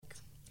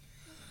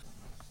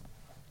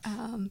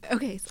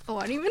Okay, so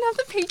I don't even have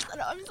the page set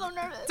up. I'm so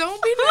nervous.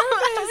 Don't be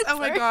nervous. Oh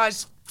my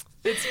gosh.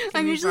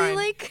 I'm usually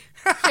like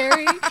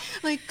very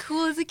like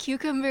cool as a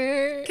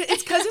cucumber.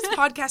 It's because it's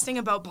podcasting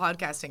about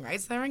podcasting, right?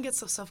 So everyone gets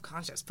so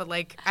self-conscious. But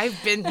like,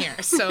 I've been here,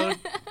 so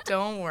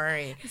don't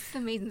worry. This is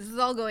amazing. This is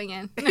all going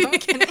in. No, I'm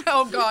kidding.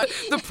 Oh God,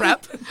 the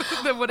prep,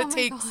 what it my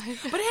takes. God.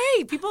 But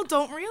hey, people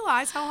don't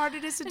realize how hard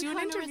it is to do an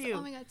I'm nervous. interview.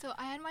 Oh my God. So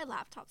I had my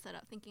laptop set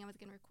up thinking I was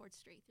going to record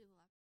straight through the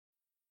laptop.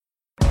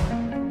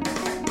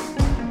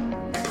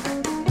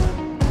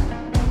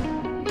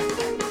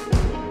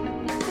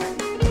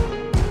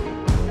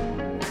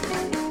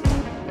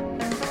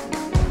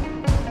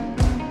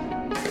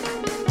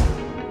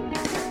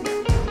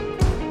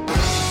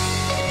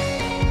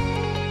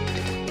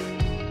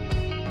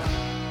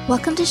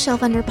 Welcome to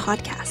Shelf Under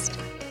Podcast,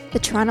 the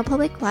Toronto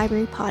Public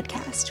Library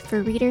podcast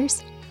for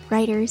readers,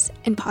 writers,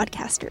 and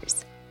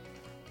podcasters.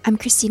 I'm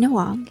Christina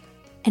Wong,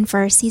 and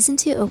for our Season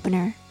 2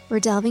 opener, we're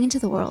delving into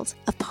the world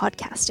of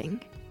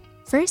podcasting.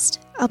 First,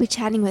 I'll be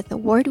chatting with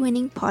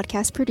award-winning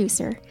podcast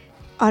producer,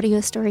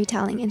 audio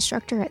storytelling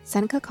instructor at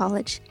Seneca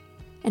College,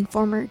 and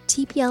former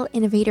TPL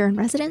Innovator in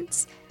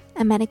Residence,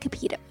 Amanda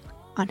Capito,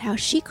 on how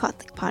she caught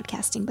the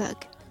podcasting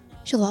bug.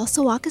 She'll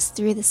also walk us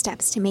through the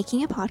steps to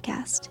making a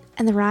podcast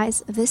and the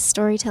rise of this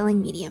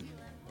storytelling medium.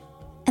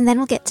 And then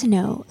we'll get to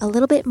know a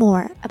little bit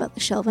more about the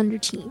Shelf Under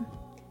team.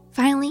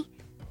 Finally,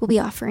 we'll be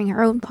offering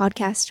our own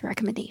podcast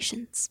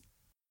recommendations.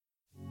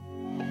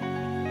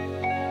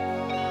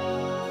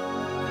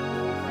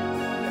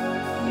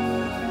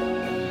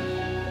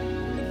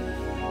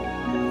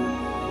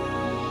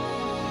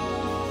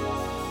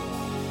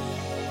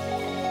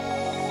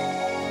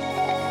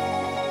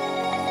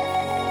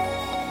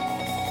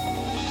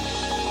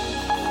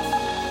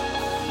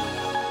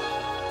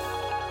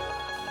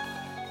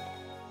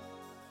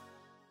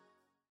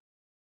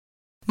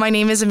 My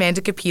name is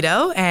Amanda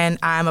Capito, and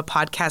I'm a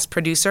podcast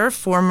producer,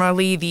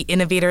 formerly the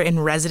Innovator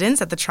in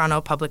Residence at the Toronto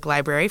Public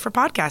Library for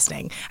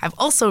podcasting. I've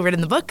also written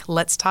the book,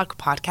 Let's Talk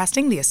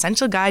Podcasting, The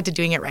Essential Guide to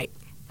Doing It Right.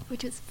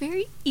 Which is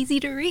very easy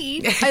to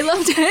read. I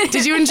loved it.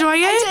 Did you enjoy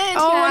it? I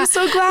did. Oh, yeah. I'm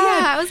so glad.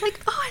 Yeah, I was like,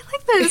 oh, I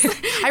like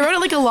this. I wrote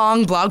it like a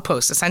long blog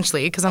post,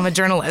 essentially, because I'm a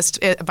journalist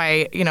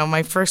by,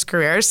 my first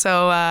career.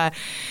 So,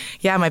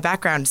 my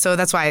background. So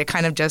that's why I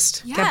kind of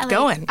just kept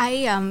going.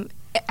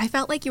 I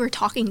felt like you were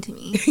talking to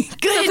me.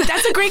 Good.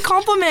 That's a great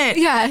compliment.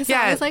 Yeah. So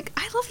I was like,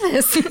 I love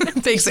this.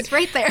 Thanks. It's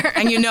right there.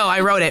 And I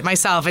wrote it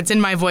myself. It's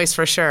in my voice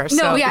for sure.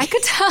 No, yeah, I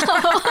could tell.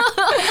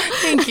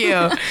 Thank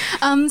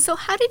you. So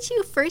how did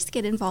you first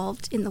get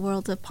involved in the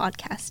world of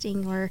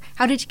podcasting, or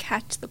how did you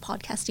catch the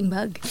podcasting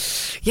bug?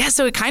 Yeah,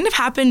 so it kind of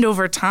happened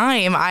over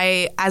time.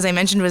 As I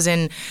mentioned,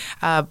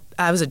 I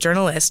was a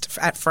journalist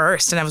at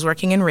first, and I was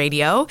working in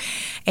radio,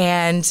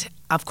 and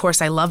of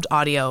course, I loved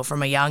audio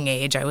from a young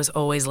age. I was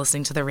always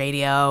listening to the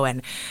radio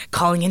and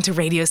calling into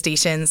radio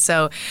stations.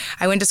 So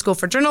I went to school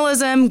for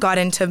journalism, got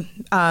into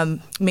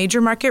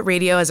major market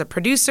radio as a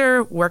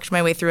producer, worked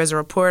my way through as a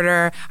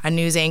reporter, a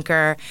news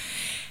anchor.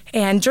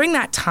 And during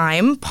that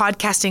time,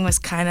 podcasting was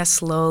kind of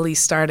slowly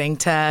starting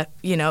to,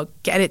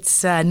 get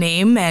its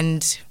name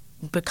and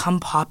become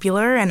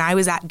popular. And I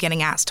was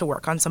getting asked to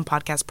work on some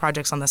podcast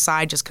projects on the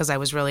side just because I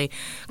was really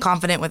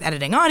confident with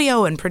editing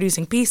audio and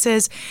producing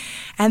pieces.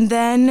 And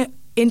then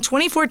in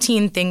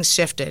 2014, things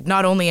shifted,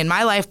 not only in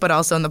my life, but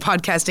also in the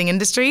podcasting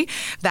industry.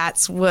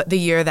 That's the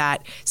year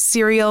that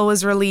Serial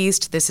was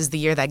released. This is the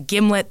year that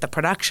Gimlet, the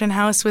production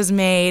house, was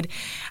made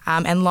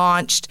and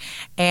launched.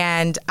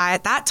 And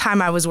at that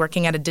time, I was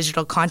working at a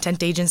digital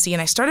content agency,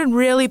 and I started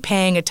really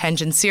paying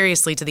attention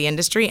seriously to the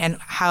industry and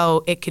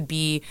how it could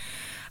be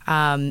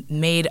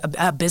made,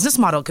 a business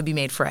model could be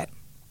made for it.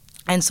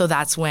 And so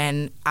that's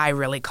when I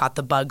really caught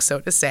the bug, so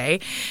to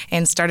say,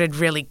 and started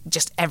really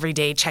just every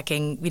day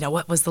checking,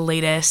 what was the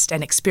latest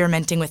and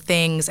experimenting with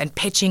things and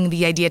pitching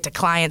the idea to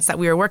clients that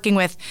we were working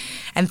with.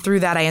 And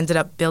through that, I ended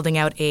up building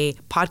out a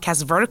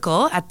podcast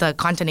vertical at the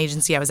content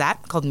agency I was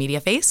at called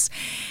MediaFace.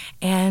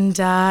 And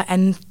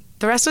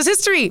the rest was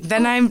history.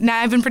 Then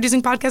I've been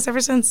producing podcasts ever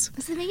since.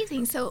 That's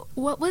amazing. So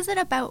what was it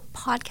about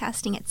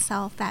podcasting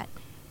itself that,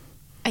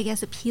 I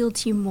guess, appealed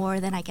to you more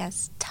than,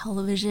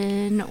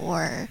 television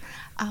or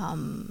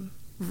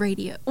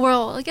radio?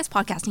 Well, I guess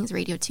podcasting is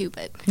radio too,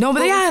 but... No,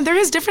 but yeah, there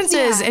is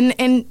differences.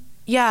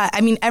 Yeah.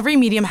 And every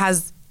medium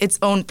has its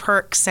own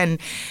perks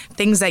and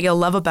things that you'll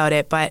love about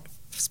it. But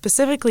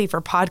specifically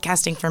for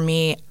podcasting, for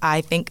me, I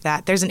think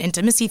that there's an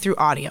intimacy through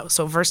audio.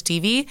 So versus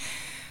TV,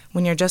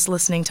 when you're just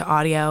listening to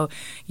audio,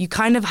 you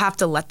kind of have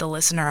to let the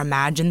listener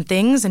imagine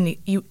things,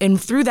 and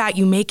through that,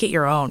 you make it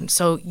your own.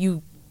 So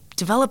you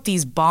develop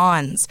these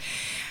bonds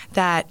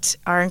that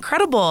are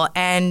incredible.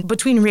 And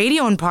between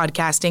radio and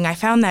podcasting, I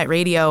found that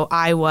radio,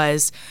 I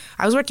was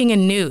working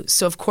in news.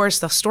 So of course,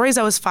 the stories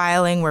I was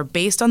filing were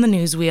based on the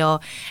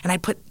newswheel, and I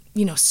put,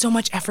 so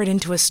much effort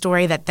into a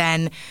story that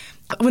then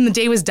when the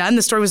day was done,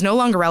 the story was no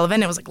longer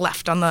relevant. It was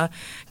left on the,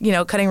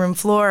 cutting room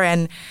floor.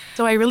 And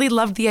so I really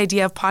loved the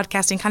idea of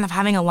podcasting kind of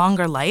having a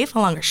longer life, a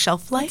longer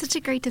shelf life. That's such a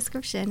great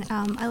description.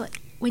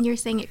 When you're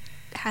saying it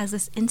has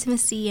this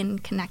intimacy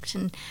and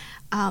connection,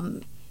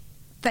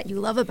 that you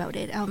love about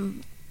it.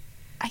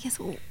 I guess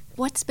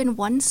what's been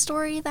one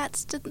story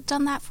that's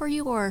done that for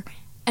you,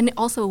 and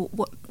also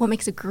what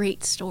makes a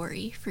great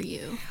story for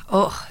you?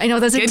 Oh, I know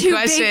those are two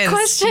big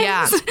questions.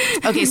 Yeah.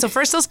 Okay, so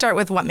first I'll start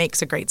with what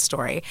makes a great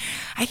story.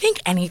 I think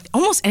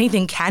almost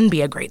anything can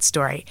be a great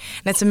story.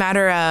 And it's a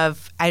matter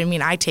of,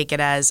 I take it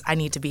as I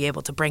need to be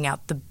able to bring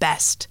out the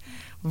best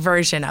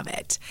version of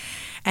it.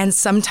 And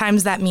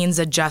sometimes that means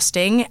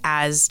adjusting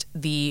as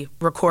the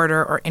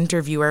recorder or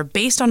interviewer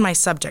based on my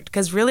subject.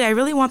 Because I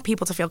really want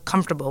people to feel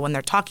comfortable when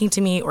they're talking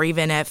to me, or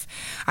even if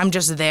I'm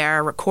just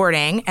there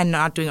recording and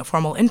not doing a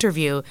formal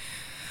interview,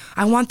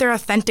 I want their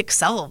authentic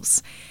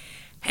selves.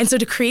 And so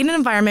to create an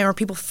environment where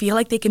people feel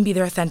like they can be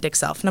their authentic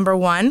self, number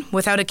one,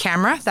 without a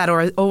camera, that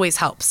always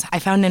helps. I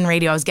found in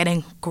radio I was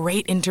getting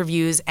great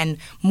interviews and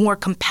more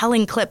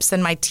compelling clips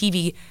than my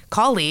TV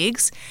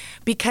colleagues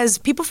because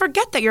people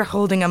forget that you're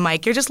holding a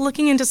mic. You're just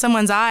looking into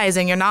someone's eyes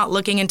and you're not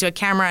looking into a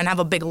camera and have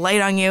a big light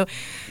on you.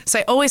 So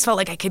I always felt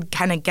like I could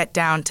kind of get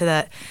down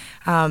to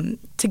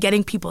to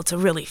getting people to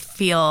really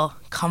feel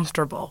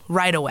comfortable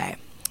right away,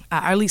 or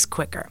at least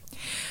quicker.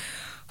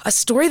 A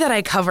story that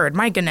I covered,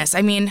 my goodness,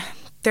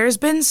 there's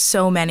been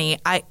so many.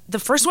 The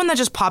first one that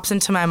just pops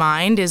into my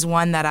mind is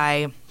one that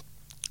I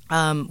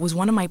was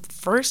one of my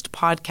first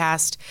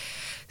podcast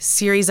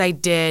series I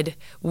did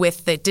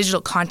with the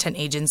digital content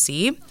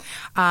agency.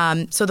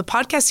 So the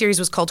podcast series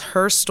was called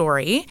Her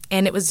Story,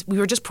 and we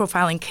were just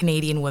profiling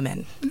Canadian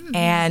women. Mm-hmm.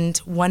 And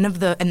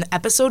in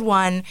episode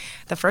 1,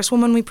 the first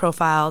woman we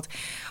profiled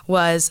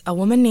was a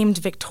woman named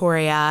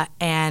Victoria,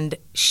 and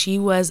she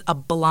was a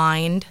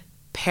blind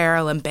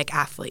Paralympic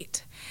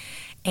athlete.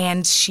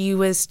 And she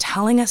was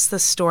telling us the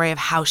story of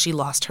how she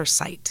lost her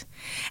sight.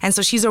 And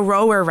so she's a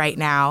rower right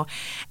now.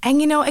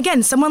 And,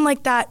 again, someone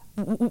like that,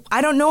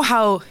 I don't know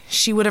how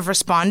she would have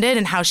responded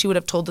and how she would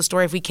have told the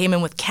story if we came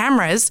in with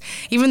cameras,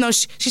 even though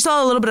she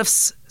saw a little bit of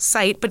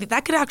sight, but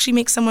that could actually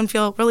make someone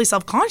feel really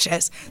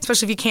self-conscious,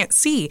 especially if you can't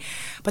see.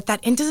 But that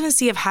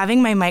intimacy of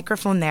having my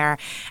microphone there,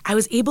 I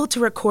was able to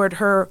record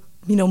her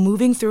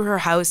moving through her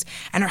house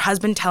and her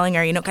husband telling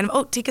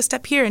her, take a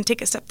step here and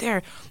take a step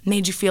there,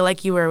 made you feel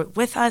like you were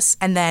with us.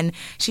 And then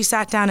she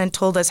sat down and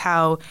told us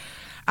how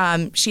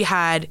she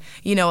had,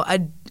 a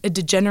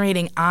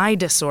degenerating eye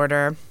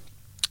disorder.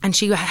 And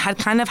she had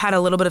kind of had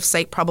a little bit of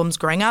sight problems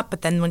growing up.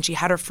 But then when she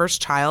had her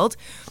first child,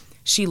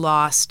 she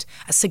lost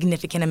a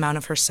significant amount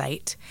of her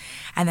sight.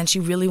 And then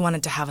she really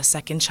wanted to have a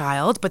second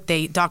child, but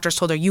doctors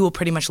told her, you will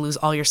pretty much lose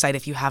all your sight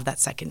if you have that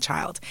second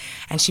child.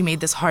 And she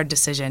made this hard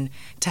decision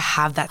to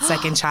have that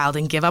second child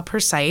and give up her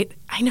sight.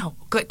 I know,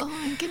 good. Oh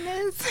my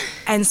goodness.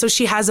 And so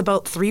she has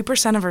about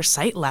 3% of her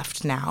sight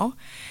left now.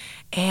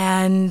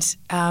 And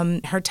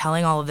her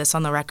telling all of this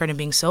on the record and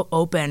being so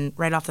open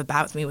right off the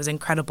bat with me was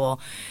incredible.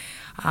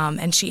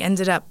 And she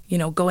ended up,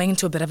 going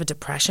into a bit of a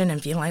depression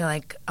and feeling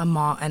like a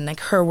mom. And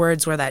her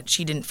words were that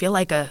she didn't feel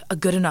like a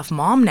good enough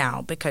mom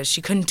now because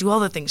she couldn't do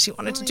all the things she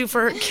wanted to do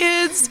for her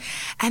kids.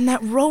 And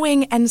that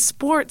rowing and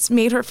sports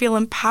made her feel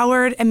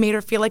empowered and made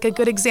her feel like a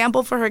good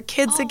example for her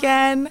kids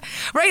again.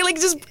 Right?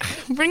 Just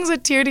brings a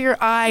tear to your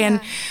eye. Yeah.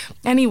 And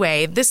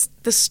anyway,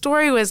 the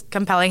story was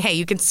compelling. Hey,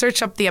 you can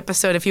search up the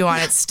episode if you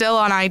want. It's still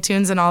on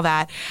iTunes and all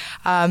that.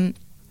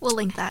 We'll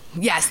link that.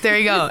 Yes, there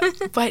you go.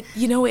 But,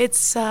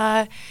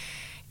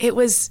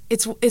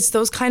 it's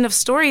those kind of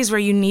stories where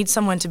you need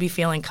someone to be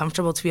feeling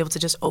comfortable to be able to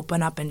just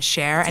open up and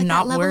share and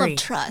not level worry. Of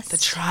trust. The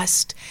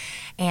trust.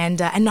 And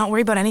not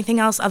worry about anything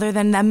else other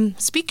than them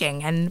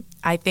speaking. And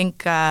I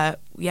think,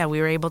 we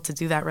were able to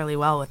do that really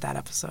well with that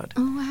episode.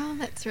 Oh, wow.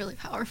 That's really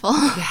powerful.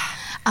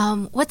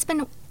 Yeah. What's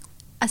been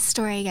a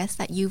story, I guess,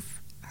 that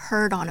you've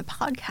heard on a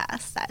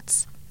podcast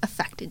that's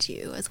affected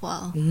you as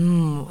well?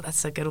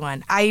 That's a good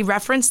one. I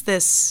reference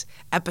this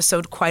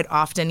episode quite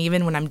often,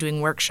 even when I'm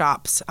doing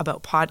workshops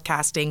about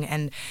podcasting,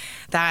 and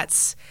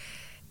that's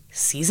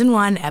season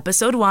 1,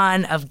 episode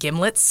 1 of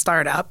Gimlet's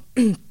Startup,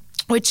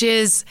 which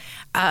is,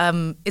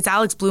 it's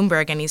Alex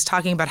Bloomberg, and he's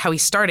talking about how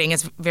he's starting.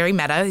 It's very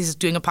meta. He's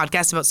doing a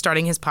podcast about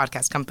starting his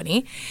podcast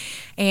company.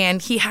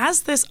 And he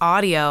has this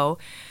audio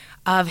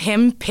of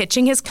him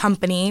pitching his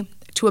company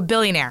to a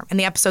billionaire. And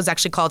the episode's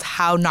actually called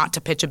How Not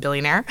to Pitch a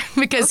Billionaire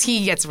because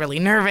he gets really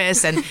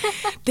nervous. And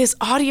this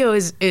audio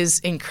is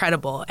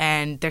incredible.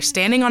 And they're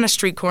standing on a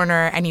street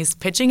corner and he's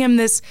pitching him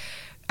this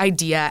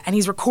idea and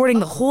he's recording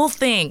the whole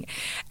thing.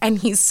 And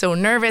he's so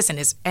nervous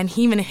and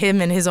even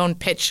him and his own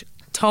pitch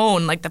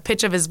tone, like the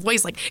pitch of his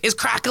voice, is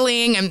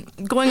crackling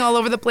and going all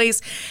over the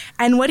place.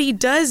 And what he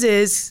does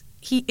is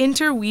he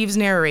interweaves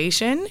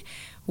narration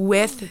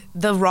with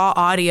the raw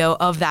audio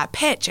of that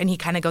pitch. And he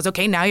kind of goes,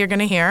 okay, now you're going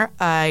to hear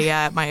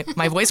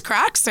my voice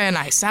cracks and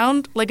I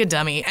sound like a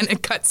dummy. And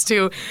it cuts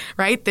to,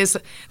 right, this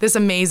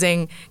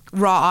amazing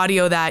raw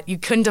audio that you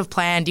couldn't have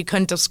planned, you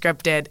couldn't have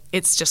scripted.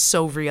 It's just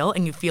so real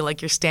and you feel like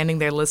you're standing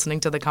there listening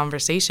to the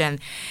conversation.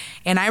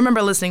 And I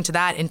remember listening to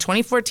that in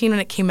 2014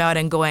 when it came out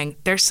and going,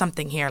 there's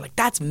something here.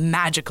 That's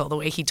magical the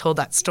way he told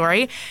that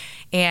story.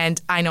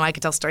 And I know I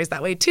could tell stories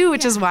that way too,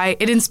 which is why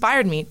it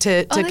inspired me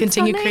to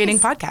continue creating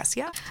podcasts.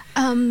 Yeah.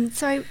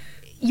 So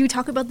you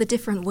talk about the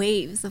different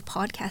waves of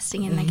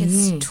podcasting, and I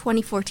guess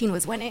 2014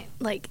 was when it,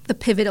 like, the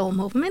pivotal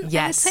moment,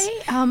 Yes.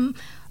 I would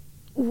say.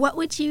 What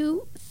would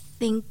you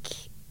think,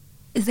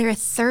 is there a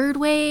third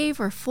wave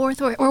or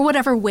fourth or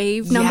whatever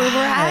wave number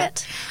we're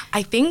at?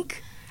 I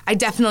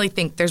definitely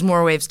think there's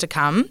more waves to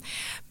come.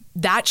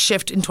 That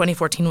shift in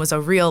 2014 was a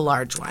real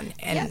large one.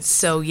 And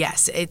so,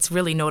 yes, it's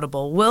really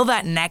notable. Will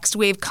that next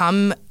wave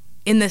come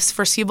in this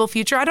foreseeable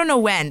future? I don't know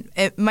when.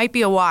 It might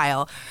be a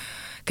while.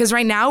 Because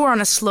right now we're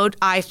on a slow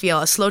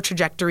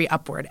trajectory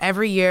upward.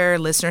 Every year,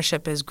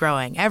 listenership is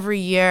growing. Every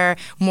year,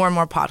 more and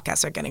more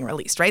podcasts are getting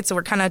released, right? So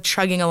we're kind of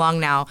chugging along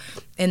now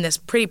in this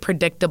pretty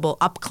predictable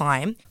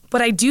upclimb.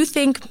 But I do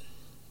think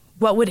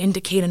what would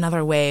indicate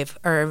another wave,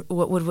 or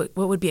what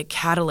would be a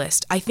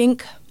catalyst, I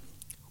think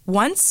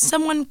once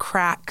someone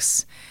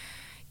cracks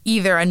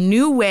either a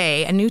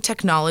new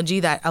technology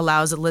that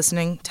allows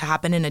listening to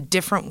happen in a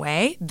different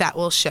way, that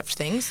will shift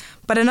things.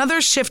 But another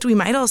shift we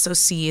might also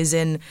see is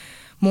in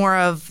more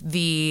of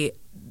the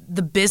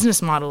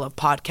business model of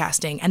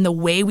podcasting and the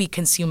way we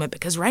consume it,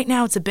 because right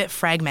now it's a bit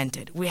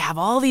fragmented. We have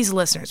all these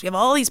listeners, we have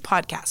all these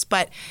podcasts,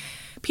 but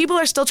people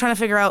are still trying to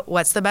figure out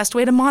what's the best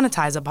way to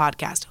monetize a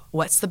podcast,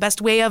 what's the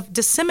best way of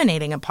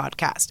disseminating a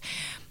podcast.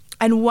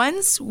 And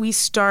once we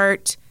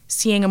start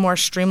seeing a more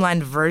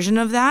streamlined version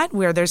of that,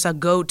 where there's a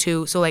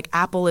go-to, so like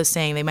Apple is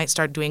saying they might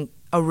start doing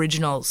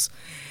originals.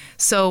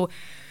 So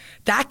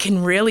that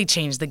can really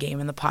change the game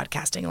in the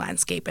podcasting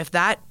landscape. If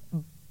that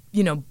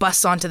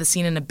busts onto the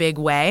scene in a big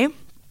way,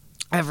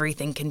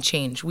 everything can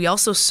change. We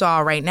also saw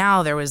right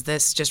now, there was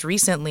this just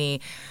recently,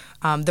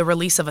 the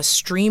release of a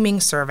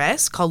streaming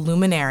service called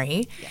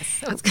Luminary.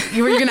 Yes.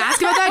 You were going to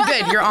ask about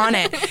that? Good, you're on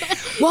it.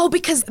 Well,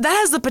 because that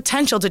has the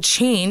potential to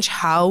change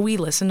how we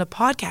listen to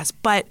podcasts.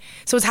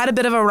 So it's had a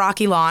bit of a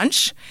rocky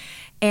launch.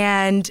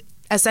 And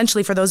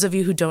essentially, for those of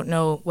you who don't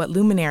know what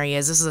Luminary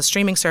is, this is a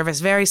streaming service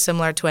very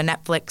similar to a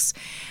Netflix,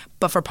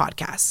 but for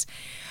podcasts.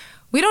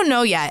 We don't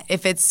know yet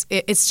if it's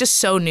just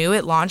so new.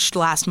 It launched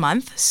last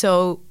month,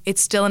 so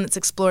it's still in its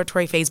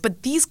exploratory phase.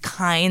 But these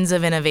kinds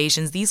of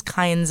innovations, these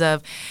kinds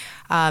of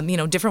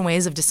different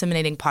ways of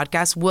disseminating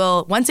podcasts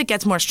will, once it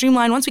gets more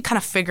streamlined, once we kind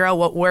of figure out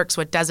what works,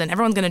 what doesn't,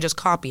 everyone's going to just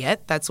copy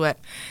it. That's what,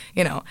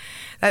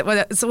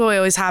 that's what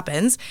always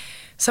happens.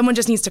 Someone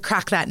just needs to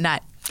crack that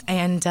nut.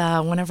 And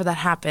whenever that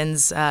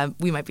happens,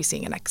 we might be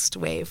seeing a next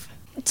wave.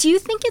 Do you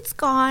think it's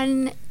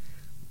gone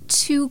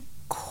too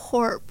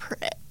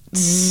corporate?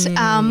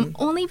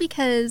 Only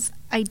because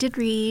I did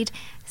read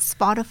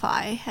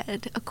Spotify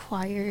had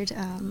acquired,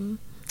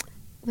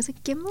 was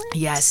it Gimlet?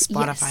 Yes, Spotify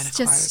had acquired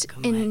just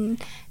Gimlet. In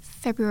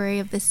February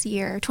of this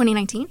year,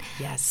 2019.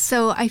 Yes.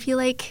 So I feel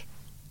like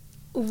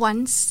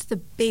once the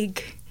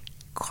big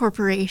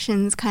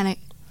corporations kind of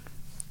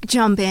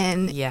jump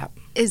in,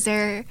 is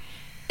there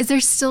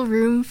still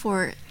room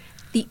for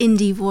the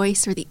indie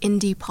voice or the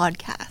indie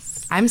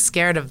podcasts? I'm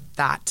scared of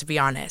that, to be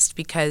honest,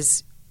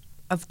 because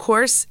of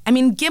course, I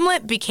mean,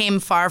 Gimlet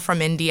became far from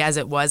indie as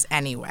it was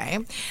anyway.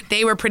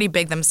 They were pretty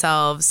big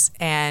themselves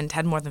and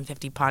had more than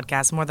 50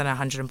 podcasts, more than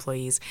 100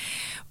 employees.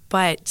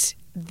 But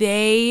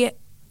they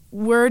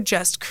were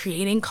just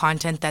creating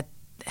content that,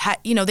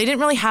 they didn't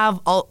really have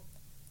an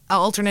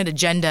alternate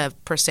agenda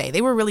per se.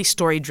 They were really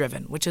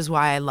story-driven, which is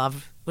why I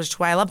love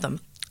them.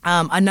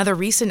 Another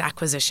recent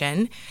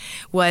acquisition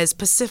was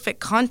Pacific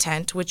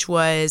Content, which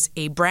was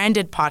a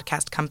branded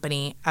podcast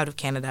company out of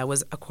Canada,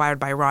 was acquired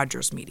by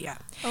Rogers Media.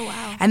 Oh,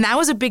 wow. And that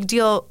was a big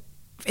deal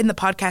in the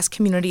podcast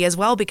community as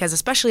well, because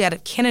especially out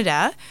of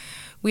Canada,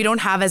 we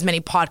don't have as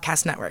many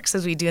podcast networks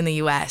as we do in the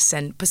U.S.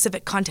 And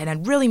Pacific Content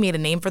had really made a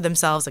name for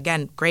themselves.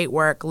 Again, great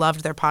work,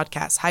 loved their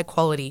podcasts, high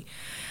quality.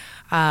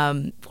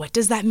 What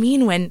does that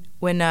mean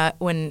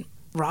when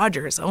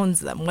Rogers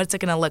owns them? What's it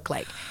going to look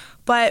like?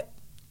 But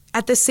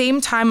at the same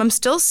time, I'm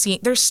still seeing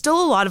there's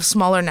still a lot of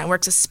smaller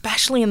networks,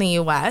 especially in the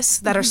U.S.,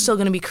 that are still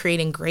going to be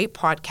creating great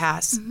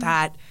podcasts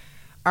that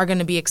are going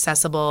to be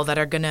accessible, that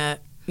are going to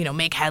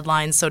make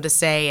headlines, so to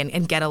say,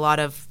 and get a lot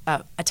of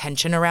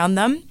attention around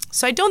them.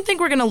 So I don't think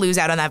we're going to lose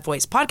out on that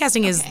voice.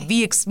 Podcasting is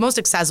the most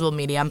accessible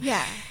medium.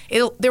 Yeah.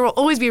 There will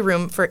always be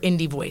room for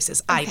indie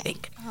voices, I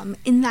think.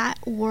 In that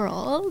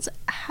world,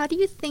 how do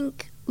you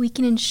think we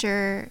can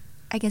ensure,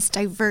 I guess,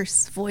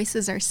 diverse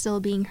voices are still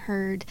being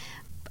heard?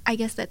 I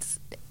guess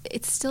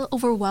it's still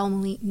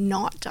overwhelmingly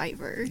not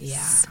diverse.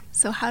 Yeah.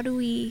 So how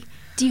I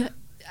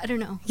don't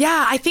know.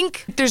 Yeah, I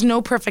think there's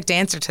no perfect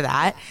answer to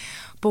that.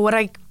 But what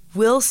I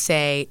will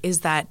say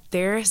is that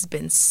there has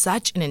been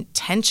such an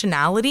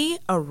intentionality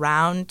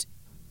around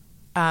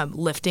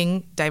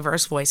lifting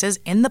diverse voices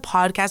in the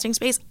podcasting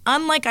space,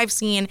 unlike I've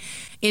seen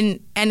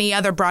in any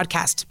other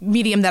broadcast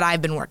medium that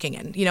I've been working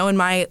in. In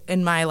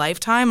my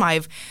lifetime,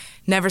 I've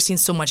never seen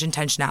so much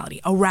intentionality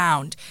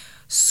around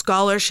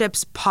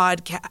scholarships,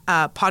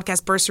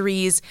 podcast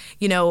bursaries,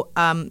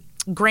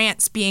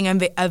 grants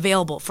being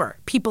available for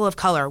people of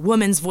color,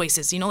 women's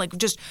voices,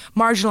 just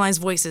marginalized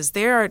voices.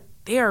 There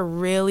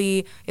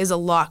really is a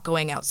lot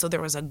going out. So there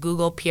was a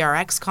Google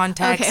PRX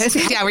contest.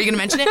 Okay. Yeah, were you going to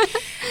mention it?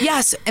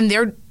 Yes, and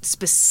they're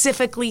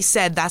specifically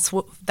said that's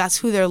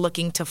who they're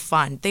looking to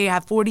fund. They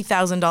have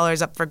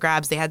 $40,000 up for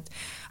grabs. They had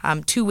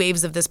 2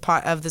 waves of this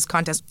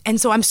contest,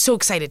 and so I'm so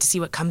excited to see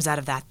what comes out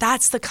of that.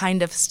 That's the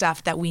kind of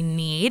stuff that we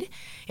need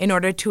in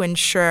order to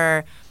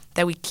ensure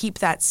that we keep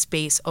that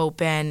space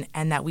open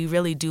and that we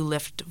really do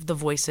lift the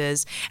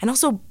voices, and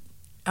also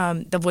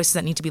the voices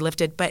that need to be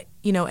lifted. But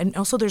and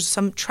also there's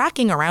some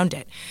tracking around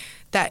it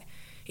that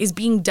is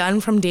being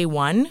done from day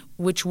one,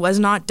 which was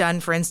not done,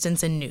 for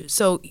instance, in news.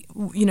 So,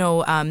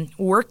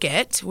 Work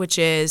It, which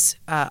is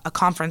a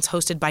conference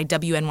hosted by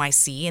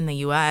WNYC in the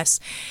U.S.,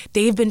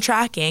 they've been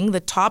tracking the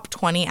top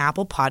 20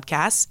 Apple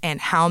podcasts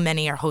and how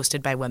many are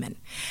hosted by women.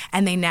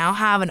 And they now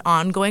have an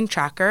ongoing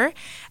tracker,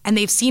 and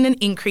they've seen an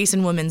increase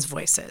in women's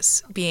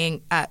voices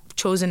being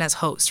chosen as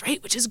hosts,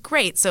 right? Which is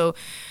great. So,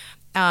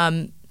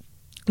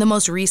 the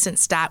most recent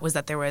stat was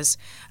that there was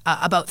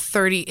about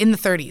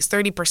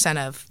 30%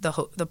 of the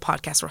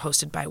podcasts were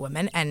hosted by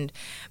women, and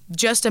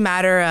just a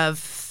matter of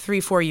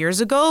 3-4 years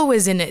ago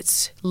was in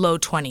its low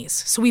 20s.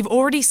 So we've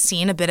already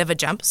seen a bit of a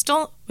jump.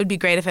 Still would be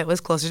great if it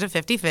was closer to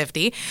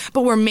 50-50,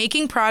 but we're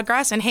making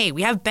progress, and hey,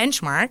 we have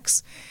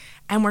benchmarks,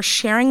 and we're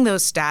sharing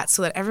those stats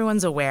so that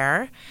everyone's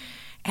aware.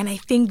 And I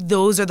think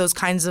those are those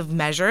kinds of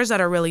measures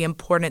that are really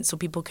important, so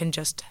people can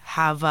just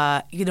have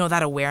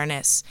that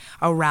awareness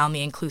around the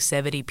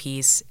inclusivity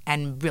piece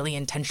and really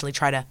intentionally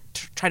try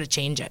to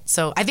change it.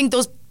 So I think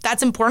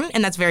that's important,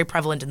 and that's very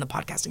prevalent in the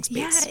podcasting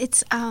space. Yeah,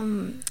 it's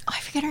I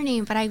forget her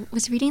name, but I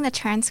was reading the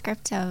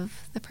transcript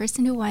of the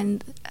person who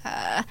won.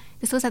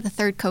 This was at the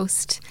Third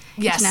Coast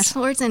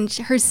International Awards, and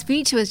her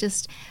speech was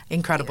just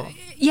incredible.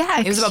 Yeah,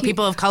 it was about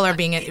people of color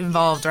being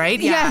involved, right?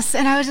 Yeah. Yes,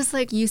 and I was just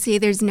like, you say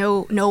there's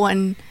no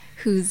one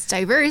who's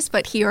diverse,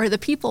 but here are the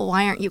people.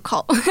 Why aren't you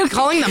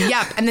calling them?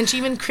 Yep. And then she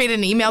even created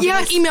an email.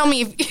 Yes. Like, email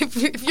me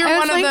if you're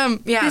one of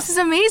them. Yeah. This is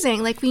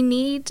amazing. Like, we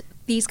need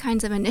these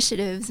kinds of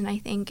initiatives, and I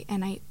think,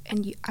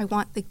 I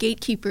want the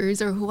gatekeepers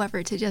or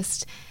whoever to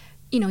just,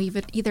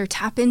 either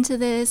tap into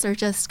this or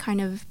just kind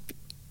of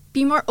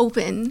be more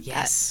open.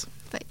 Yes.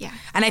 But yeah.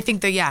 And I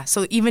think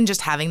so even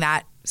just having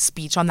that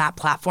speech on that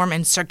platform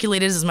and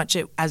circulated as much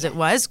as it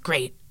was,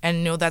 great.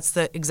 And that's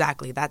the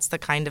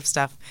kind of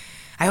stuff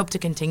I hope to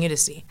continue to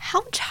see.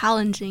 How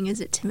challenging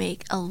is it to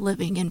make a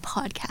living in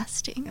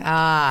podcasting?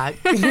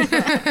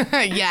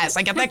 Yes,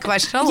 I get that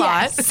question a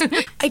lot.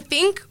 I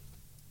think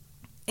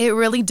it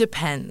really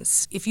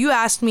depends. If you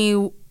asked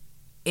me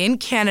in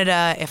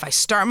Canada, if I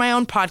start my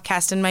own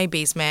podcast in my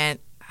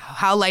basement,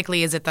 how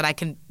likely is it that I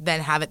can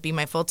then have it be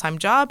my full-time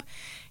job?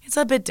 It's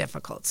a bit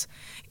difficult.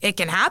 It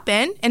can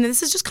happen, and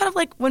this is just kind of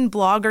like when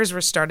bloggers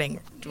were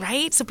starting,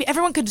 right? So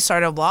everyone could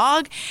start a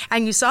blog,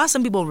 and you saw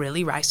some people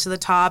really rise to the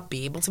top,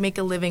 be able to make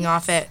a living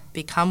off it,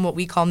 become what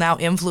we call now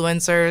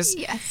influencers.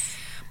 Yes.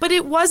 But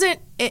it wasn't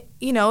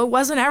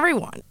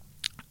everyone.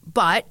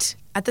 But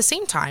at the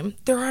same time,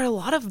 there are a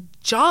lot of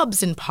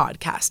jobs in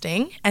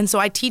podcasting. And so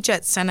I teach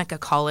at Seneca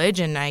College,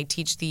 and I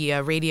teach the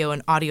radio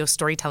and audio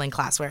storytelling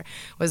class, where it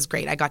was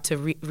great. I got to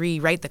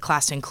rewrite the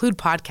class to include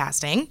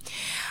podcasting.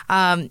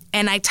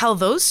 And I tell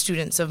those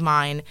students of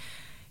mine,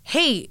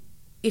 hey,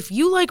 if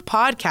you like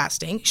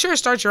podcasting, sure,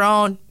 start your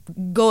own,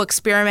 go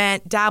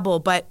experiment, dabble,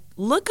 but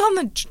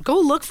go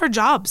look for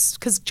jobs,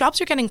 because jobs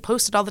are getting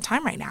posted all the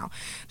time right now.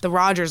 The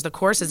Rogers, the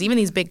Courses, even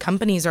these big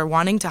companies are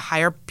wanting to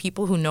hire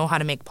people who know how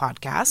to make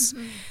podcasts.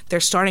 Mm-hmm.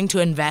 They're starting to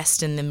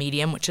invest in the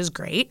medium, which is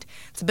great.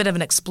 It's a bit of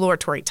an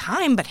exploratory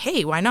time, but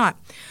hey, why not?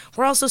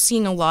 We're also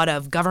seeing a lot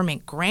of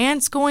government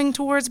grants going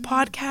towards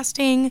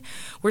podcasting.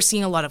 We're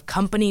seeing a lot of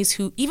companies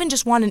who even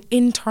just want an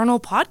internal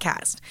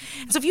podcast.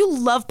 And so if you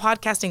love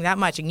podcasting that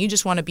much and you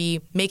just want to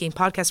be making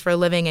podcasts for a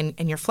living,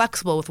 and you're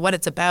flexible with what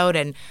it's about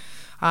and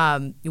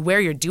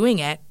where you're doing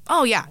it,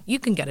 oh yeah, you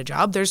can get a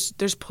job. There's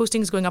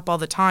postings going up all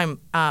the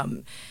time.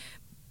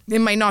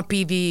 It might not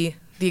be the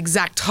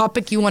exact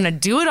topic you want to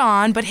do it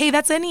on, but hey,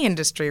 that's any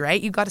industry,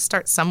 right? You got to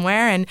start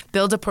somewhere and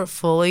build a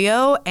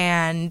portfolio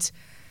and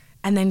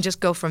then just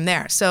go from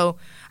there. So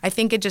I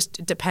think it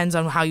just depends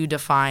on how you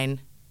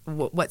define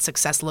what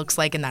success looks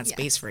like in that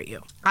space for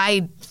you.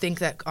 I think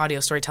that audio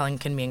storytelling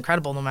can be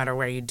incredible no matter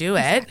where you do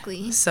it.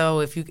 Exactly.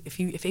 So if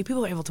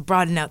people are able to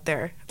broaden out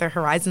their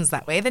horizons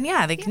that way, then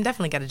they can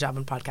definitely get a job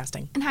in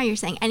podcasting. And how you're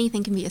saying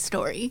anything can be a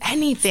story.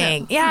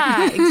 Anything. So.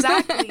 Yeah,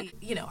 exactly.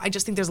 I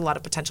just think there's a lot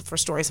of potential for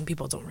stories and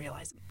people don't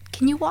realize it.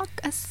 Can you walk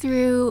us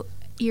through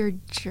your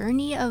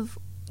journey of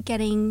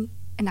getting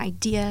an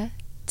idea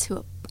to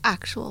an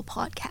actual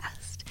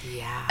podcast?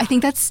 Yeah. I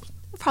think that's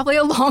probably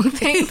a long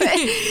thing,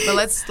 but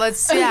let's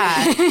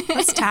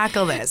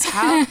tackle this.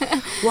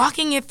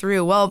 Walking it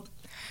through. Well,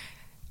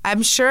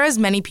 I'm sure as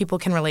many people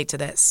can relate to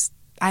this.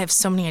 I have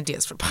so many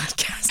ideas for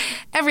podcasts.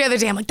 Every other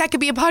day, I'm like, that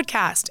could be a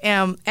podcast.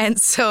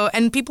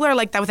 And people are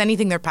like that with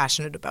anything they're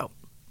passionate about.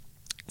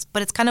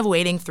 But it's kind of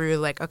wading through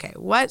like, okay,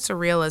 what's a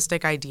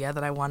realistic idea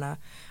that I want to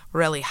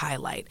really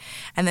highlight?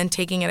 And then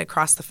taking it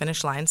across the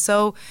finish line.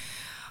 So,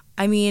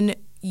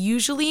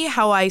 usually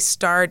how I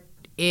start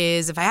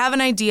is if I have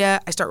an idea,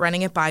 I start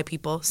running it by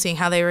people, seeing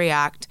how they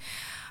react.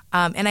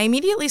 And I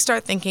immediately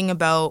start thinking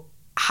about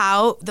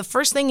the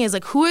first thing is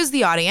like, who is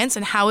the audience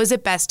and how is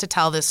it best to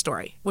tell this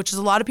story? Which is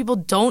a lot of people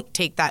don't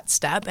take that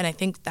step. And I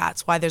think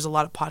that's why there's a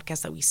lot of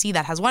podcasts that we see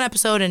that has one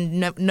episode and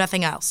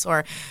nothing else,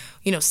 or,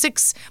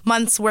 6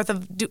 months worth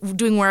of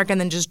doing work and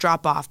then just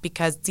drop off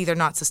because it's either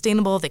not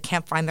sustainable, they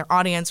can't find their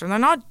audience, or they're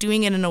not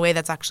doing it in a way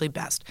that's actually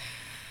best.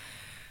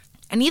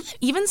 And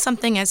even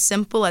something as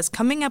simple as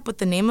coming up with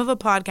the name of a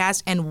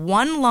podcast and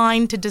one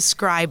line to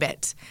describe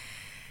it.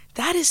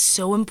 That is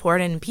so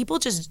important. People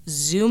just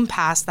zoom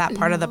past that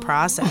part of the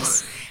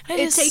process.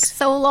 It takes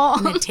so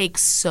long. And it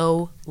takes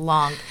so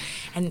long.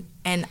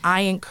 And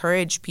I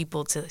encourage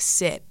people to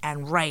sit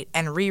and write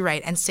and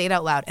rewrite and say it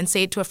out loud and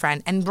say it to a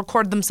friend and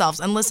record themselves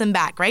and listen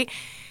back, right?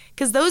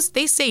 Because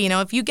they say,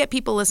 if you get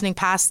people listening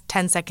past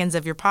 10 seconds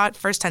of your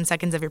first 10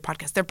 seconds of your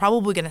podcast, they're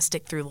probably going to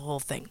stick through the whole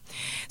thing.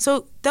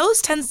 So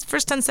those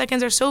first 10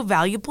 seconds are so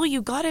valuable.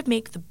 You got to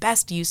make the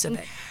best use of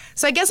it.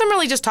 So I guess I'm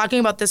really just talking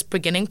about this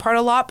beginning part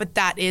a lot, but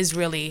that is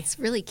it's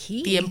really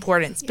key. The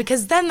importance.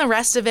 Because then the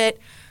rest of it,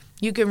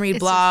 you can read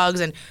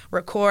blogs and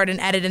record and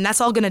edit, and that's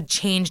all going to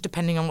change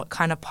depending on what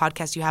kind of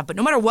podcast you have. But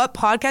no matter what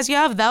podcast you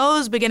have,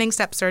 those beginning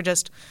steps are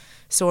just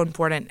so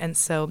important. And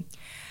so,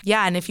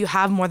 yeah, and if you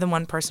have more than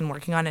one person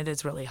working on it,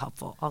 it's really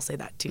helpful. I'll say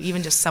that too.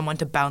 Even just someone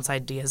to bounce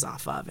ideas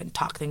off of and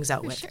talk things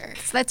out with. Sure.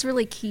 So that's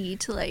really key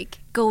to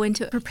go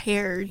into it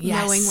prepared,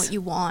 knowing what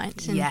you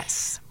want and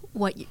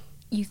what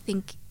you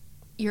think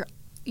you're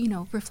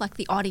reflect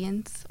the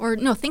audience, or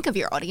think of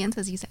your audience,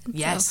 as you said.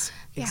 Yes,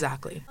 so,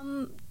 exactly.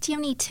 Do you have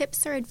any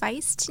tips or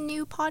advice to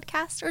new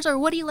podcasters, or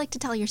what do you like to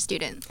tell your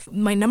students?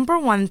 My number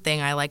one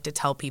thing I like to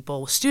tell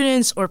people,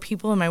 students or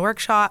people in my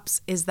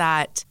workshops, is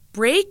that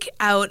break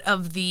out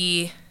of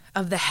the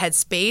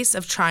headspace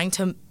of trying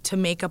to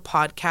make a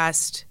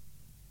podcast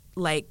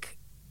like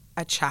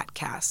a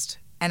chatcast.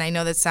 And I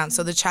know that sounds,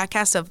 so the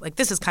chatcast of,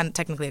 this is kind of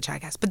technically a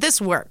chatcast, but this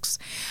works.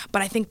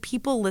 But I think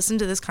people listen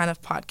to this kind of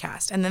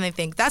podcast and then they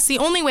think, that's the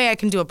only way I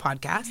can do a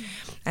podcast.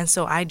 And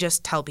so I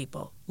just tell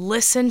people,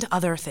 listen to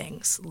other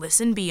things.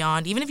 Listen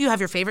beyond, even if you have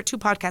your favorite 2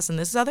 podcasts and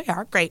this is how they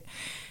are, great.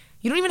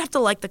 You don't even have to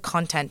like the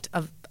content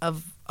of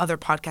other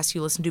podcasts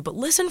you listen to, but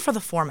listen for the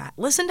format.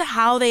 Listen to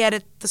how they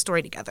edit the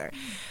story together.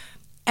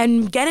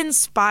 And get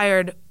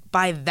inspired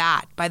by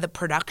the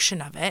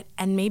production of it,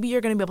 and maybe you're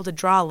going to be able to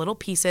draw little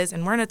pieces,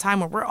 and we're in a time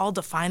where we're all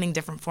defining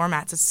different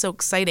formats. It's so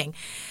exciting.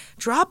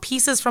 Draw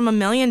pieces from a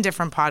million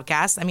different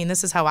podcasts. I mean,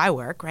 this is how I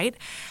work, right?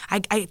 I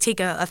take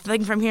a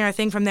thing from here, a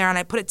thing from there, and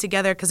I put it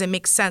together because it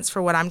makes sense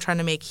for what I'm trying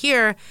to make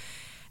here,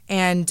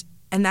 and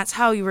that's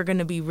how you were going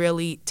to be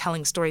really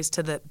telling stories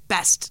to the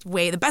best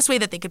way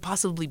that they could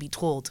possibly be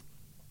told.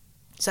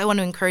 So I want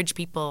to encourage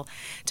people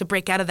to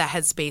break out of that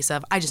headspace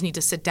of, I just need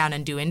to sit down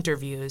and do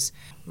interviews.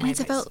 And it's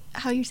about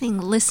how you're saying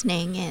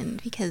listening in,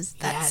 because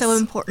that's so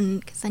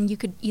important, because then you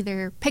could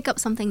either pick up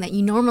something that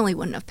you normally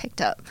wouldn't have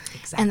picked up.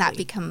 Exactly. And that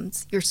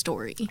becomes your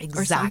story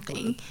or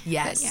something.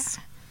 Yes.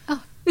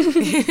 Oh,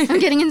 I'm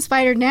getting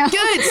inspired now.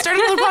 Good. Start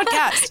another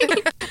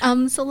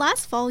podcast. So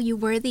last fall, you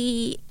were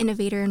the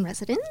innovator in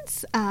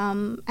residence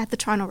at the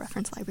Toronto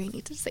Reference Library. I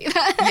need to say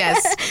that.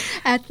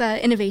 Yes. At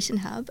the Innovation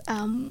Hub.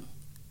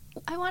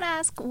 I want to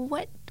ask,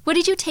 what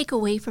did you take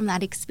away from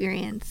that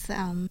experience?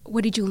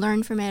 What did you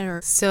learn from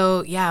it?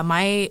 So,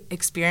 my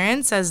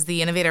experience as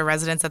the innovator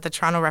residence at the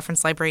Toronto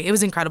Reference Library, it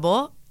was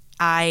incredible.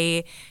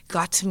 I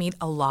got to meet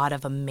a lot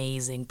of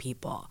amazing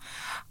people.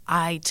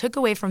 I took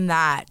away from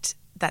that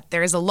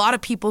there's a lot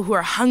of people who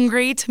are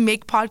hungry to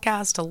make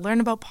podcasts, to learn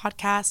about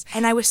podcasts.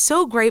 And I was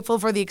so grateful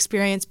for the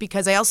experience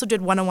because I also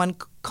did one-on-one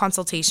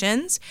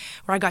consultations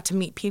where I got to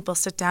meet people,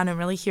 sit down and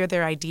really hear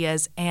their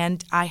ideas.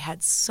 And I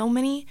had so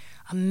many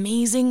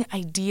amazing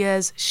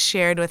ideas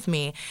shared with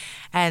me.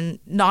 And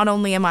not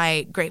only am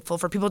I grateful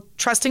for people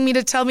trusting me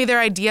to tell me their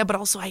idea, but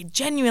also I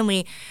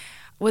genuinely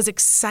was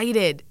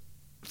excited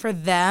for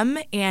them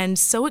and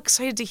so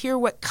excited to hear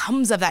what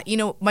comes of that.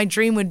 My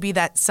dream would be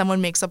that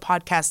someone makes a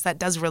podcast that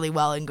does really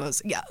well and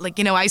goes,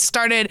 I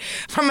started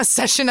from a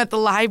session at the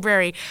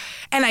library,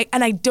 and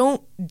I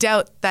don't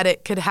doubt that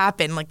it could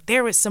happen.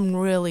 There was some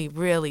really,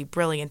 really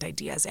brilliant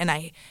ideas, and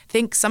I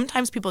think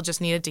sometimes people just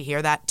needed to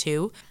hear that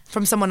too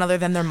from someone other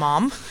than their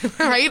mom,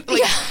 right?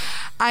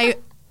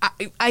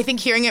 I think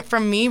hearing it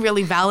from me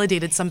really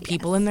validated some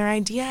people in their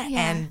idea,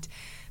 and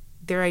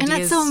their ideas.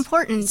 And that's so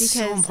important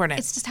because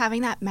it's just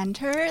having that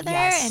mentor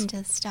there and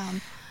just,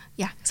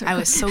 I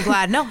was so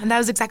glad. No, and that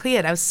was exactly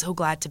it. I was so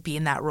glad to be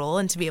in that role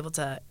and to be able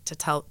to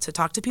talk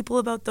to people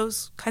about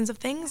those kinds of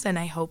things. And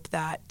I hope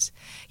that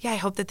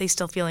they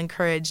still feel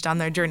encouraged on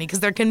their journey,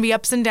 because there can be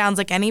ups and downs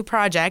like any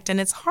project,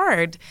 and it's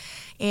hard.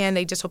 And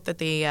I just hope that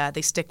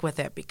they stick with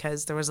it,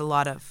 because there was a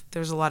lot of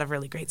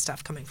really great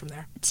stuff coming from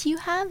there. Do you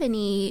have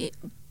any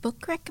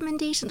book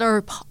recommendations,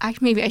 or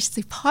maybe I should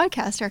say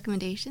podcast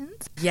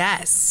recommendations?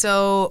 Yes.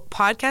 So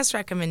podcast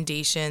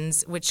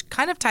recommendations, which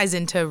kind of ties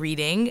into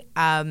reading,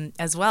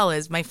 as well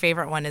as my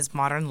favorite one is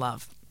Modern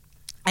Love.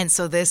 And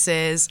so this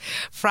is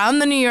from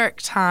the New York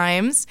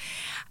Times.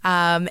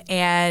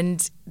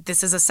 And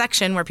this is a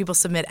section where people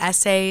submit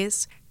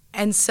essays,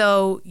 And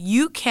so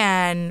you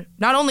can,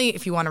 not only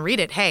if you want to read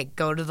it, hey,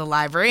 go to the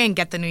library and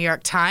get the New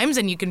York Times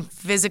and you can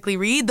physically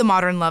read the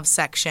Modern Love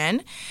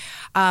section.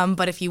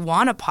 But if you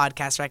want a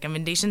podcast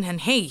recommendation,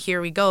 and hey,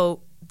 here we go,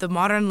 the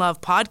Modern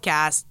Love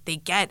podcast,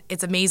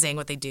 it's amazing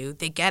what they do.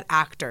 They get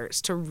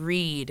actors to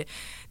read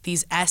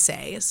these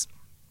essays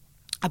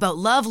about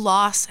love,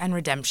 loss, and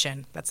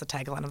redemption. That's the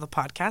tagline of the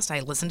podcast. I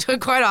listen to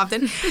it quite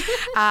often.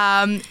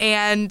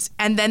 And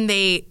then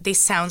they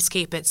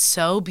soundscape it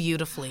so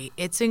beautifully.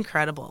 It's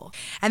incredible.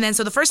 And then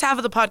so the first half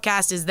of the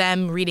podcast is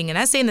them reading an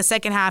essay. In the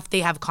second half,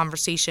 they have a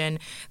conversation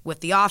with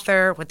the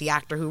author, with the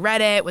actor who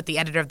read it, with the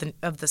editor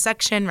of the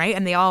section, right?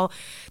 And they all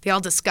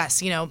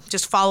discuss,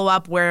 just follow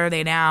up, where are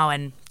they now,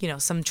 and,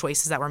 some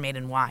choices that were made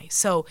and why.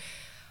 So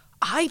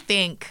I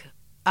think...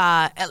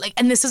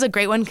 and this is a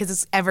great one because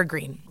it's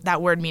evergreen,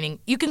 that word meaning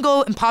you can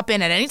go and pop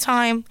in at any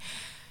time.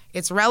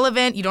 It's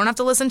relevant. You don't have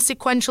to listen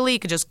sequentially. You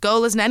could just go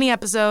listen to any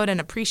episode and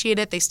appreciate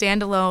it. They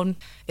stand alone.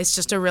 It's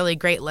just a really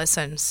great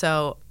listen.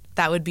 So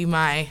that would be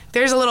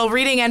there's a little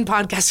reading and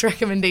podcast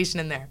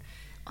recommendation in there.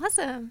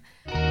 Awesome.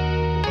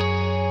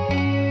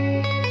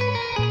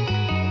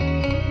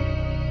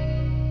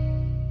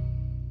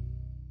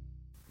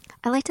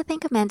 I'd like to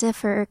thank Amanda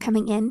for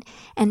coming in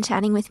and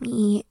chatting with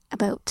me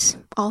about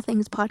all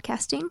things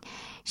podcasting.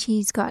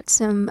 She's got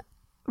some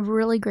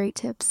really great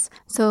tips.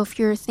 So if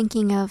you're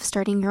thinking of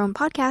starting your own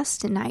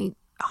podcast, and I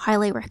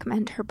highly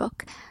recommend her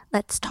book,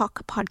 Let's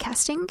Talk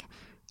Podcasting,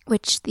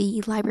 which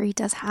the library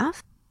does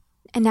have.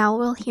 And now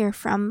we'll hear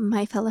from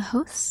my fellow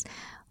hosts,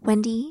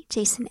 Wendy,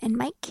 Jason, and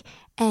Mike,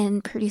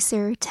 and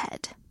producer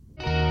Ted.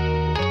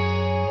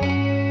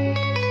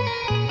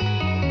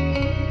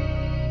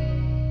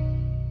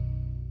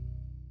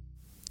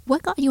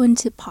 What got you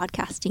into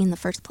podcasting in the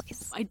first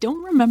place? I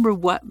don't remember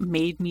what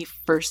made me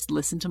first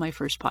listen to my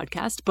first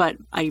podcast, but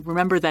I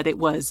remember that it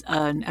was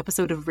an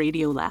episode of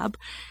Radiolab,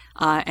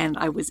 and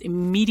I was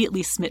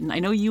immediately smitten. I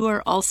know you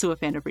are also a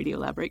fan of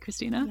Radiolab, right,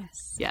 Christina?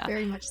 Yes, yeah,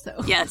 very much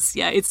so. Yes,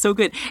 yeah, it's so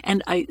good.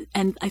 And I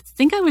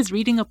think I was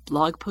reading a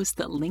blog post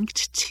that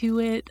linked to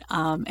it,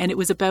 and it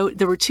was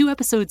there were 2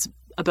 episodes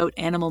about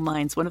animal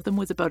minds. One of them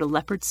was about a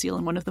leopard seal,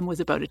 and one of them was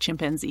about a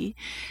chimpanzee.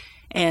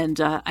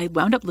 And I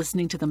wound up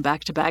listening to them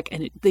back to back,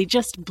 and they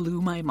just blew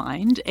my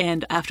mind.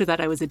 And after that,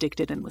 I was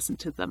addicted and listened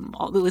to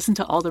all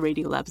the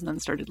Radiolabs, and then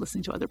started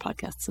listening to other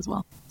podcasts as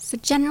well. So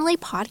generally,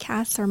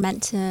 podcasts are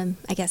meant to,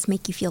 I guess,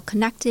 make you feel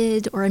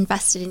connected or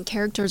invested in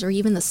characters or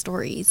even the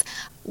stories.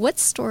 What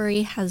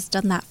story has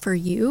done that for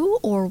you,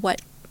 or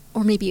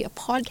maybe a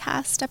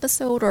podcast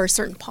episode or a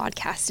certain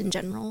podcast in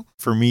general?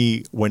 For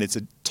me, when it's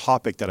a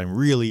topic that I'm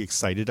really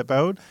excited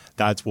about,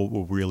 that's what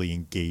will really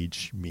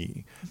engage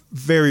me.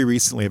 Very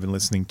recently, I've been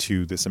listening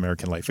to This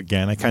American Life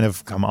again. I kind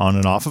of come on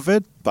and off of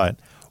it, but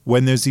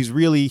when there's these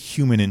really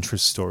human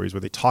interest stories where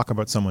they talk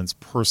about someone's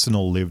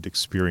personal lived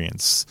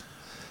experience,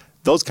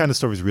 those kind of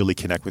stories really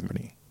connect with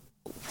me.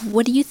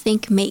 What do you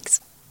think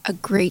makes a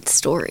great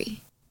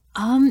story?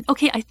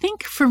 Okay, I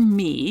think for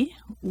me,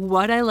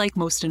 what I like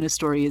most in a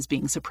story is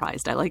being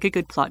surprised. I like a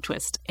good plot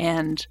twist,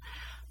 and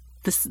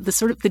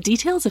the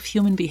details of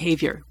human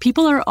behavior.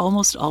 People are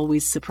almost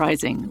always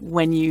surprising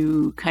when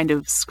you kind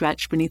of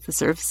scratch beneath the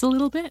surface a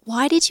little bit.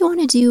 Why did you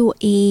want to do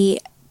a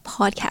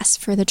podcast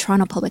for the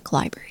Toronto Public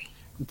Library?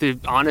 The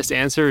honest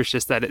answer is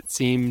just that it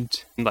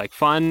seemed like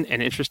fun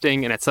and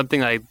interesting, and it's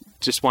something I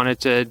just wanted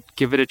to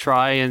give it a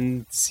try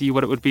and see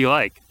what it would be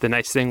like. The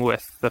nice thing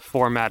with the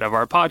format of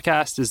our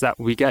podcast is that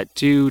we get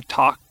to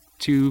talk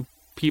to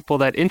people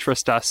that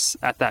interest us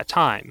at that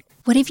time.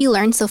 What have you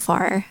learned so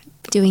far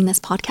doing this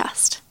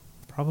podcast?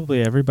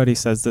 Probably everybody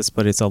says this,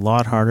 but it's a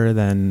lot harder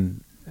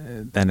than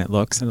it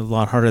looks, and a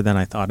lot harder than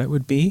I thought it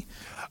would be.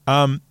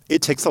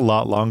 It takes a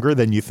lot longer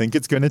than you think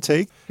it's going to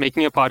take.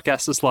 Making a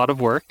podcast is a lot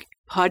of work.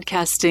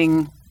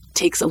 Podcasting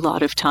takes a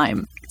lot of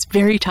time. It's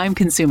very time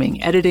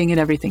consuming. Editing and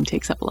everything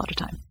takes up a lot of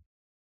time.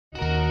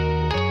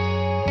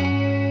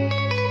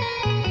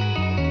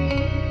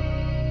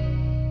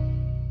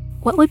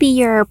 What would be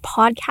your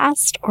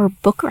podcast or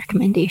book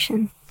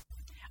recommendation?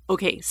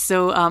 Okay,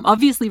 so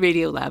obviously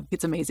Radiolab,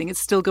 it's amazing. It's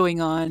still going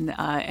on,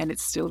 and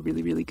it's still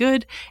really, really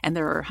good. And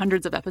there are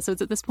hundreds of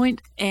episodes at this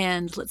point.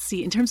 And let's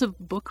see, in terms of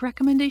book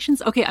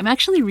recommendations, okay, I'm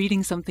actually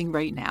reading something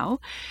right now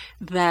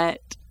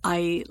that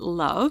I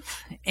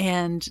love,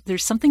 and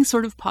there's something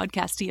sort of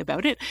podcasty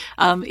about it.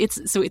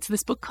 It's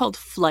this book called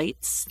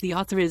Flights. The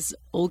author is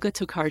Olga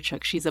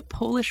Tokarczuk. She's a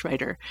Polish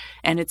writer,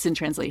 and it's in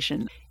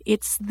translation.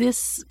 It's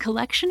this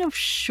collection of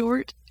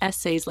short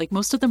essays, like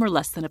most of them are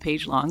less than a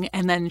page long,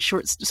 and then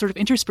short, sort of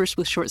interspersed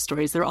with short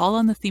stories. They're all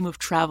on the theme of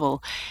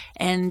travel,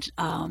 and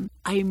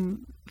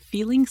I'm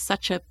feeling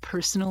such a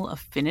personal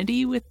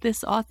affinity with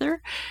this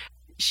author.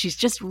 She's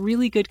just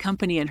really good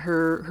company, and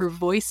her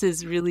voice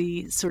is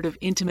really sort of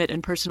intimate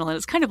and personal, and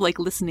it's kind of like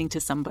listening to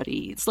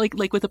somebody. It's like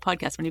with a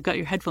podcast when you've got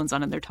your headphones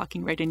on and they're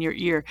talking right in your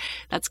ear.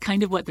 That's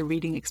kind of what the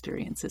reading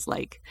experience is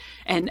like,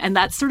 and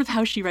that's sort of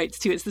how she writes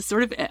too. It's this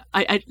sort of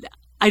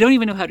I don't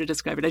even know how to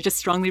describe it. I just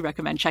strongly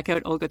recommend check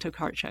out Olga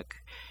Tokarczuk.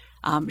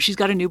 She's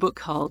got a new book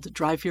called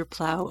Drive Your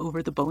Plow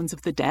Over the Bones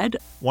of the Dead.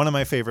 One of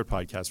my favorite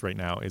podcasts right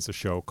now is a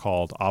show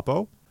called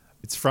Oppo.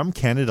 It's from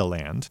Canada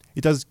Land.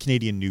 It does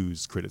Canadian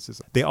news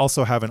criticism. They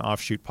also have an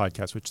offshoot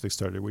podcast, which they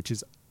started, which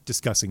is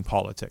discussing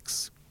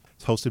politics.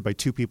 It's hosted by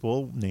two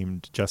people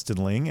named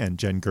Justin Ling and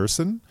Jen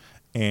Gerson.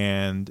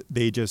 And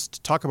they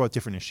just talk about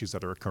different issues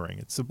that are occurring.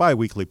 It's a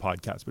bi-weekly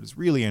podcast, but it's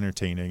really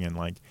entertaining, and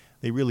like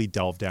they really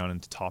delve down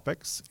into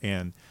topics.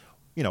 And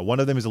you know, one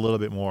of them is a little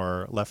bit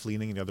more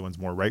left-leaning and the other one's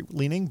more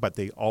right-leaning, but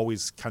they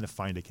always kind of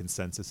find a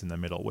consensus in the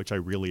middle, which I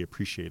really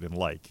appreciate and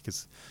like,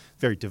 because it's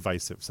very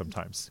divisive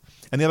sometimes.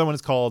 And the other one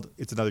is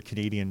it's another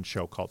Canadian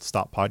show called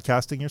Stop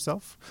Podcasting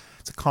Yourself.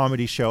 It's a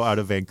comedy show out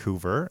of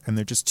Vancouver, and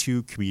they're just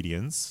two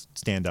comedians,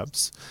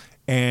 stand-ups,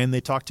 and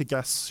they talk to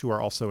guests who are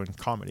also in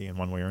comedy in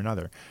one way or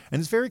another. And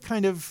it's very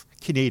kind of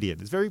Canadian.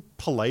 It's very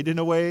polite in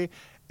a way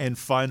and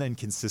fun and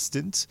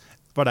consistent,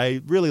 but I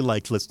really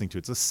liked listening to it.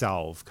 It's a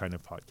salve kind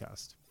of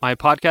podcast. My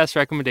podcast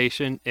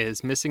recommendation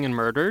is Missing and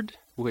Murdered,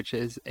 which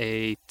is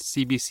a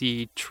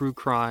CBC true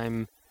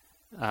crime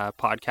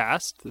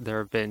podcast. There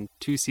have been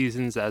 2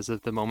 seasons as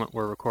of the moment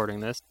we're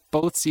recording this.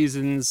 Both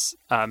seasons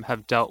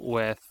have dealt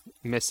with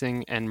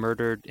missing and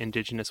murdered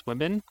Indigenous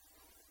women.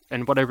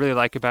 And what I really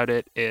like about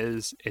it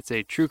is it's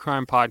a true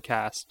crime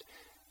podcast,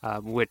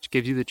 which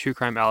gives you the true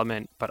crime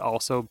element, but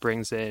also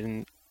brings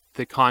in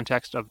the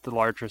context of the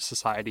larger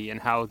society and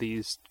how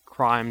these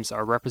crimes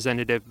are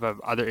representative of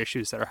other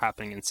issues that are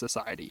happening in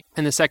society.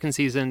 In the second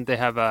season, they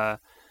have a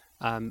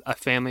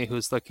family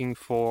who's looking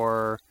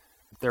for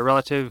their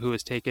relative who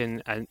was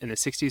taken in the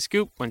 60s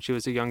scoop when she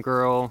was a young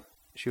girl.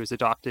 She was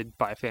adopted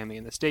by a family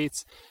in the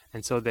States,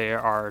 and so they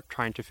are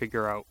trying to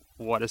figure out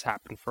what has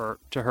happened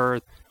to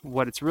her.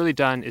 What it's really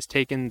done is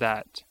taken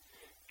that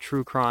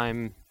true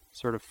crime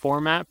sort of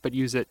format, but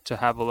use it to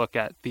have a look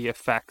at the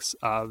effects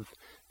of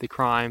the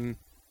crime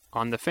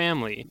on the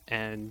family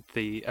and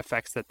the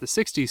effects that the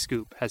 60s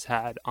scoop has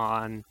had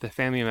on the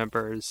family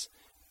members.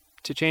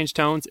 To change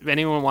tones, if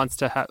anyone wants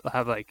to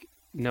have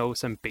know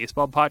some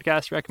baseball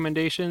podcast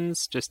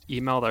recommendations, just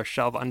email our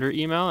Shelve Under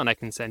email and I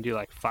can send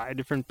you 5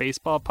 different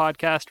baseball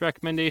podcast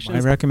recommendations.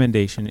 My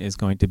recommendation is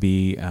going to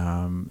be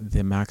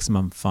the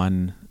Maximum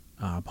Fun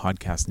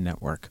podcast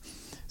network.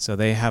 So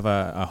they have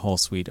a whole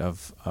suite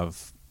of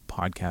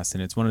podcasts,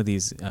 and it's one of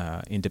these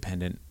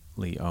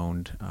independently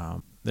owned.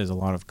 There's a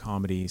lot of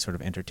comedy, sort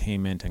of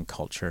entertainment and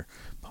culture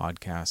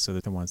podcasts. So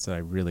the ones that I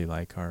really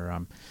like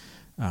are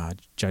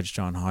Judge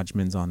John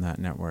Hodgman's on that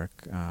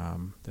network.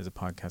 There's a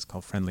podcast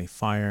called Friendly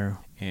Fire,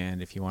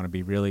 and if you want to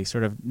be really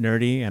sort of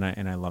nerdy,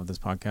 and I love this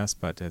podcast,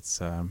 but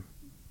it's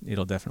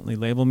it'll definitely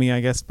label me, I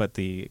guess. But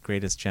the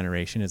Greatest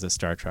Generation is a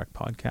Star Trek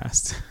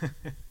podcast.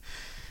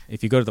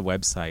 If you go to the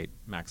website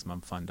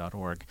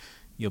MaximumFun.org,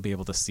 you'll be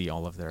able to see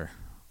all of their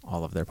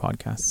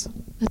podcasts.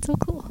 That's so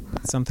cool.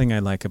 Something I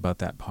like about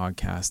that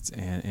podcast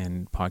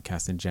and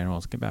podcast in general,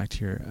 to get back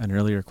to an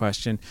earlier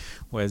question,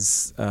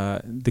 was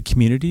the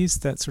communities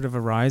that sort of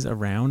arise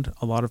around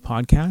a lot of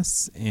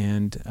podcasts.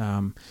 And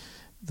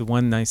the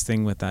one nice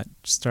thing with that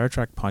Star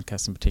Trek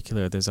podcast in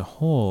particular, there's a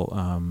whole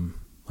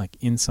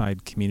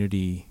inside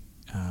community,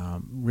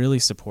 really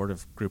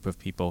supportive group of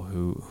people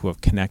who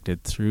have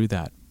connected through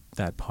that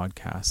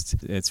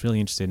podcast. It's really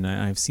interesting.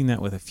 And I've seen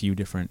that with a few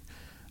different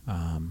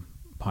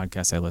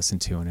podcasts I listen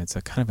to, and it's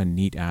a kind of a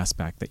neat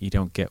aspect that you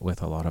don't get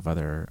with a lot of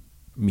other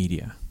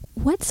media.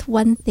 What's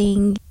one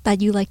thing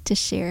that you like to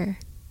share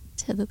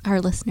to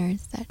our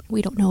listeners that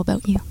we don't know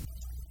about you?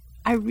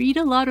 I read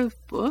a lot of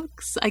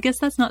books. I guess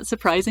that's not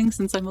surprising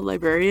since I'm a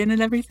librarian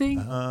and everything.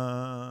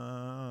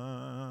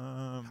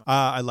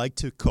 I like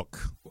to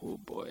cook. Oh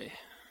boy.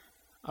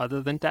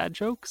 Other than dad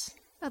jokes?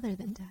 Other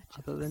than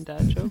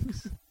dad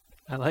jokes?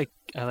 I like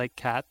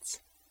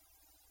cats.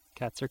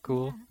 Cats are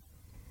cool. Yeah.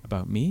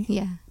 About me?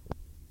 Yeah.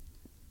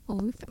 Well,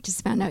 we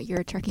just found out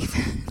you're a turkey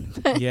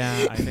fan.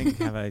 Yeah, I think,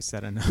 have I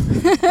said enough?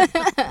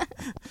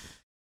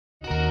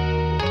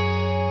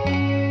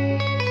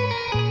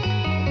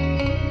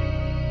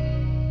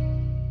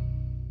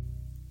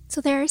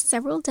 So there are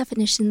several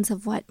definitions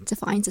of what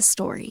defines a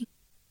story,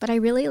 but I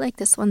really like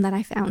this one that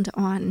I found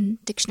on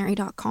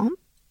dictionary.com.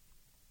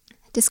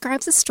 It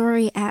describes a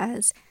story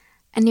as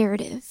a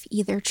narrative,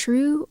 either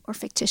true or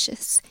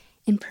fictitious,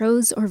 in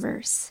prose or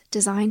verse,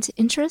 designed to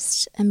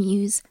interest,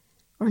 amuse,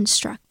 or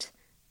instruct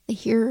the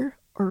hearer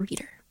or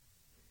reader.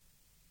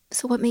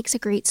 So what makes a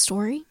great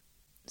story?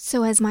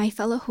 So as my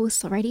fellow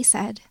hosts already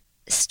said,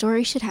 a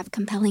story should have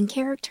compelling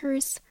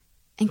characters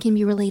and can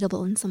be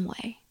relatable in some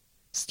way.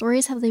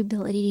 Stories have the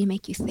ability to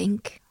make you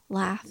think,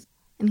 laugh,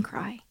 and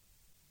cry.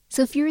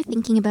 So if you're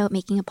thinking about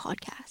making a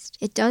podcast,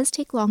 it does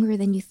take longer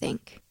than you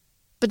think.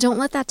 But don't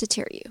let that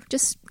deter you.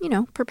 Just,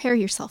 prepare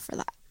yourself for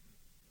that.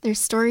 There's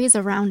stories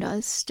around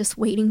us just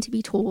waiting to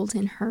be told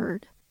and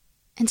heard.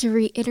 And to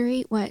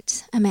reiterate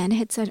what Amanda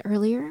had said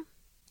earlier,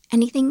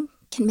 anything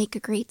can make a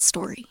great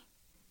story.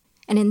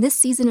 And in this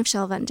season of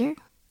Shelve Under,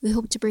 we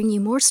hope to bring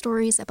you more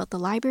stories about the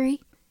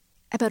library,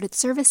 about its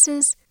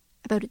services,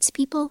 about its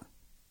people,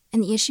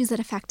 and the issues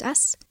that affect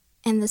us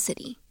and the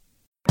city.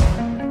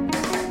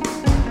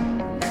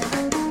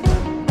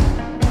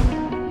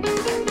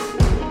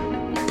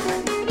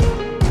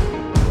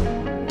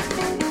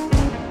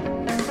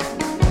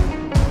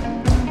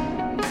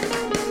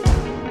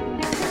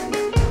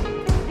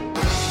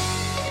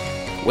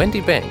 Wendy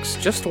Banks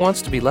just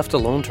wants to be left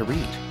alone to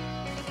read.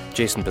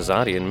 Jason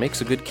Bazadian makes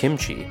a good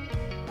kimchi.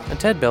 And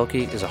Ted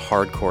Belke is a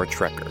hardcore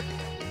trekker.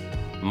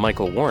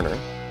 Michael Warner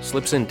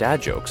slips in dad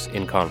jokes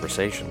in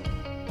conversation.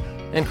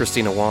 And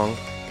Christina Wong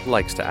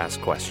likes to ask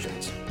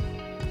questions.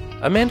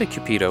 Amanda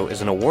Cupido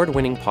is an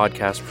award-winning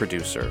podcast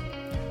producer.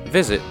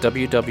 Visit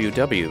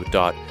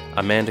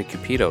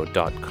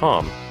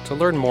www.amandacupido.com to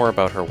learn more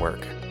about her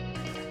work.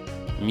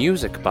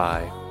 Music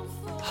by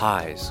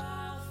Highs.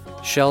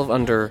 Shelve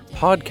Under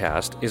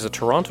Podcast is a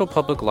Toronto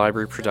Public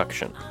Library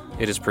production.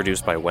 It is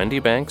produced by Wendy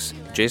Banks,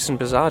 Jason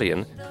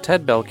Bazadian,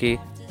 Ted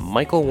Belke,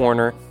 Michael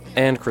Warner,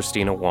 and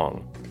Christina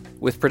Wong,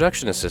 with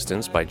production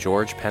assistance by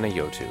George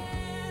Panayotou.